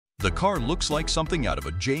The car looks like something out of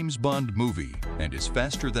a James Bond movie and is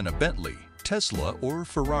faster than a Bentley, Tesla, or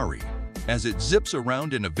Ferrari, as it zips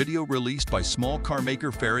around in a video released by small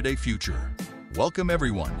carmaker Faraday Future. Welcome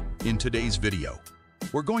everyone. In today's video,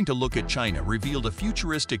 we're going to look at China revealed a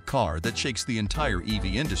futuristic car that shakes the entire EV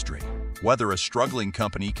industry. Whether a struggling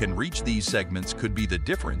company can reach these segments could be the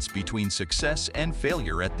difference between success and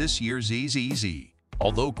failure at this year's EZZ.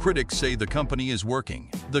 Although critics say the company is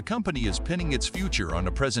working, the company is pinning its future on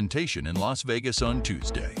a presentation in Las Vegas on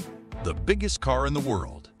Tuesday. The biggest car in the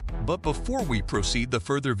world. But before we proceed the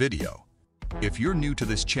further video, if you're new to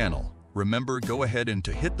this channel, remember go ahead and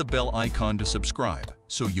to hit the bell icon to subscribe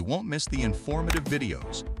so you won't miss the informative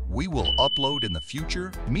videos we will upload in the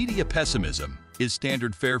future. Media pessimism is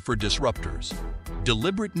standard fare for disruptors.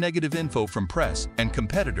 Deliberate negative info from press and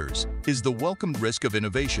competitors is the welcomed risk of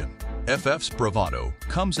innovation. FF's bravado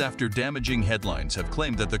comes after damaging headlines have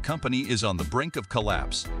claimed that the company is on the brink of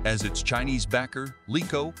collapse as its Chinese backer,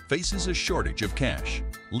 Lico, faces a shortage of cash.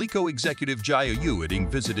 Lico executive Jia Yueding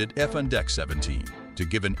visited F-Index 17 to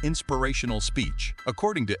give an inspirational speech.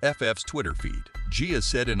 According to FF's Twitter feed, Jia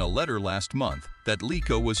said in a letter last month that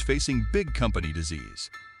Lico was facing big company disease,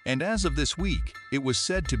 and as of this week, it was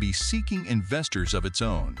said to be seeking investors of its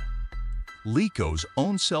own. Lico's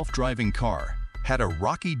own self-driving car had a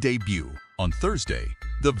rocky debut. On Thursday,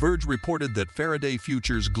 The Verge reported that Faraday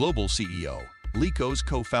Future's global CEO, Lico's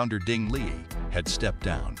co-founder Ding Li, had stepped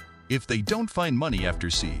down. If they don't find money after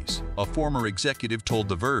CES, a former executive told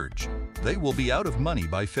The Verge, they will be out of money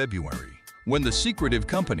by February. When the secretive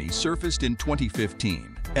company surfaced in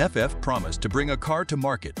 2015, FF promised to bring a car to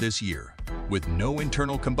market this year, with no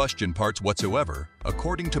internal combustion parts whatsoever,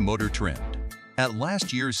 according to Motor Trend. At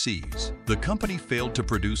last year's CES, the company failed to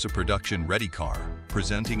produce a production-ready car,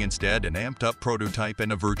 presenting instead an amped-up prototype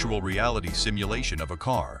and a virtual reality simulation of a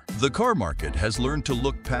car. The car market has learned to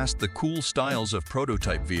look past the cool styles of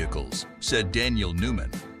prototype vehicles, said Daniel Newman,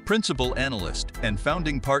 principal analyst and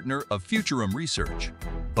founding partner of Futurum Research.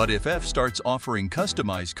 But if F starts offering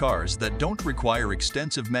customized cars that don't require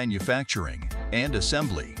extensive manufacturing and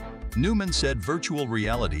assembly, Newman said virtual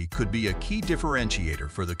reality could be a key differentiator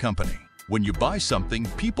for the company. When you buy something,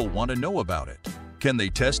 people want to know about it. Can they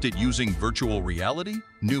test it using virtual reality?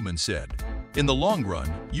 Newman said. In the long run,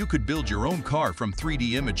 you could build your own car from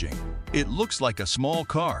 3D imaging. It looks like a small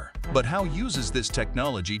car, but how uses this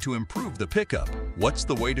technology to improve the pickup? What's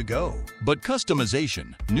the way to go? But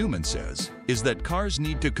customization, Newman says, is that cars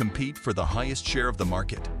need to compete for the highest share of the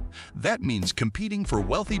market. That means competing for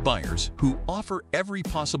wealthy buyers who offer every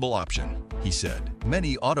possible option, he said.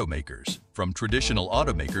 Many automakers, from traditional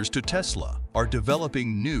automakers to Tesla, are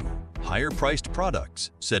developing new, higher-priced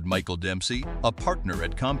products, said Michael Dempsey, a partner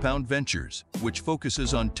at Compound Ventures, which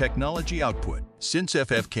focuses on technology output. Since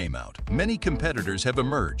FF came out, many competitors have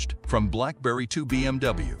emerged, from BlackBerry to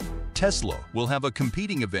BMW. Tesla will have a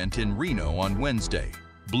competing event in Reno on Wednesday.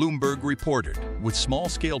 Bloomberg reported, with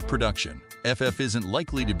small-scale production, FF isn't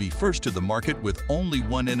likely to be first to the market with only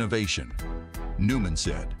one innovation, Newman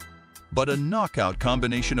said. But a knockout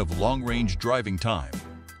combination of long-range driving time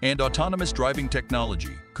and autonomous driving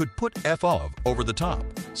technology could put FF over the top,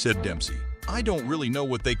 said Dempsey. I don't really know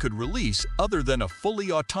what they could release other than a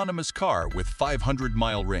fully autonomous car with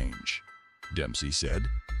 500-mile range, Dempsey said.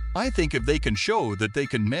 I think if they can show that they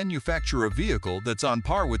can manufacture a vehicle that's on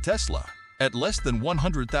par with Tesla at less than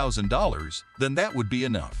 $100,000, then that would be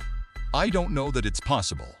enough. I don't know that it's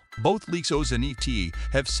possible. Both Lexus and ET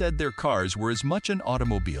have said their cars were as much an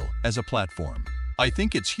automobile as a platform. I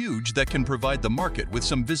think it's huge that can provide the market with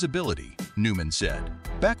some visibility, Newman said.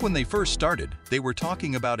 Back when they first started, they were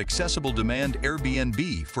talking about accessible demand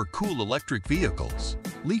Airbnb for cool electric vehicles.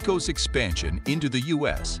 Lico's expansion into the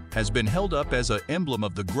US has been held up as an emblem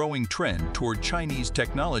of the growing trend toward Chinese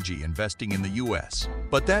technology investing in the US.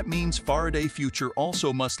 But that means Faraday Future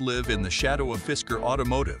also must live in the shadow of Fisker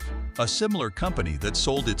Automotive, a similar company that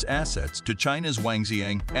sold its assets to China's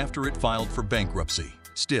Wangxiang after it filed for bankruptcy.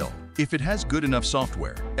 Still, if it has good enough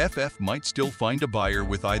software, FF might still find a buyer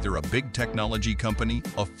with either a big technology company,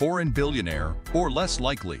 a foreign billionaire, or less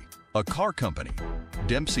likely, a car company.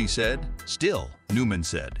 Dempsey said. Still, Newman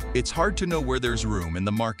said, it's hard to know where there's room in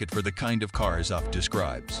the market for the kind of cars F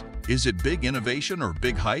describes. Is it big innovation or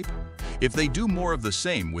big hype? If they do more of the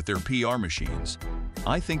same with their PR machines,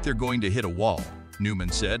 I think they're going to hit a wall, Newman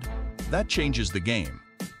said. That changes the game.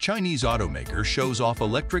 Chinese automaker shows off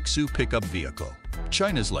electric SUV pickup vehicle.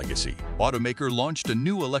 China's legacy automaker launched a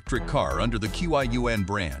new electric car under the QIUN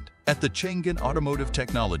brand at the Chang'an Automotive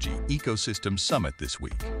Technology Ecosystem Summit this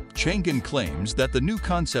week. Chang'an claims that the new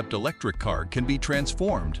concept electric car can be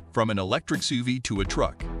transformed from an electric SUV to a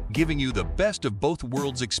truck, giving you the best of both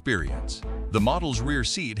worlds experience. The model's rear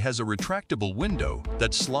seat has a retractable window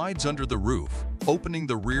that slides under the roof, opening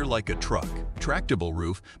the rear like a truck. Tractable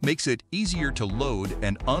roof makes it easier to load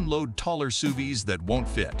and unload taller SUVs that won't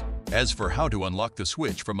fit. As for how to unlock the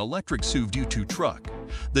switch from electric SUV to truck,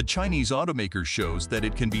 the Chinese automaker shows that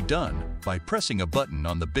it can be done by pressing a button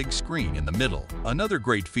on the big screen in the middle. Another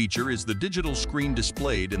great feature is the digital screen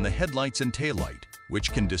displayed in the headlights and taillight,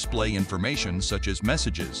 which can display information such as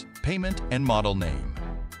messages, payment, and model name.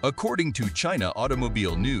 According to China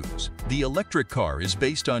Automobile News, the electric car is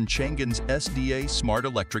based on Chang'an's SDA Smart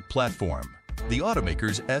Electric Platform. The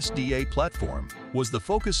automaker's SDA platform was the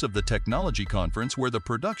focus of the technology conference where the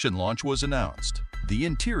production launch was announced. The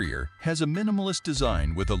interior has a minimalist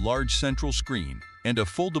design with a large central screen and a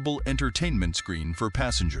foldable entertainment screen for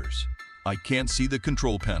passengers. I can't see the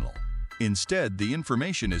control panel. Instead, the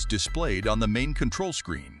information is displayed on the main control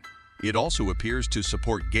screen. It also appears to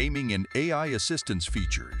support gaming and AI assistance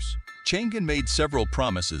features. Chang'an made several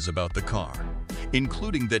promises about the car,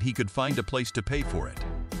 including that he could find a place to pay for it.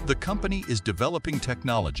 The company is developing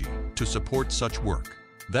technology to support such work.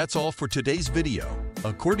 That's all for today's video.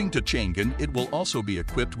 According to Chang'an, it will also be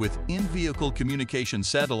equipped with in-vehicle communication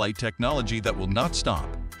satellite technology that will not stop.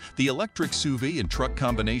 The electric SUV and truck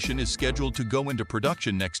combination is scheduled to go into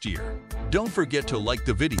production next year. Don't forget to like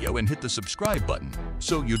the video and hit the subscribe button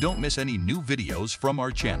so you don't miss any new videos from our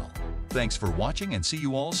channel. Thanks for watching and see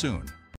you all soon.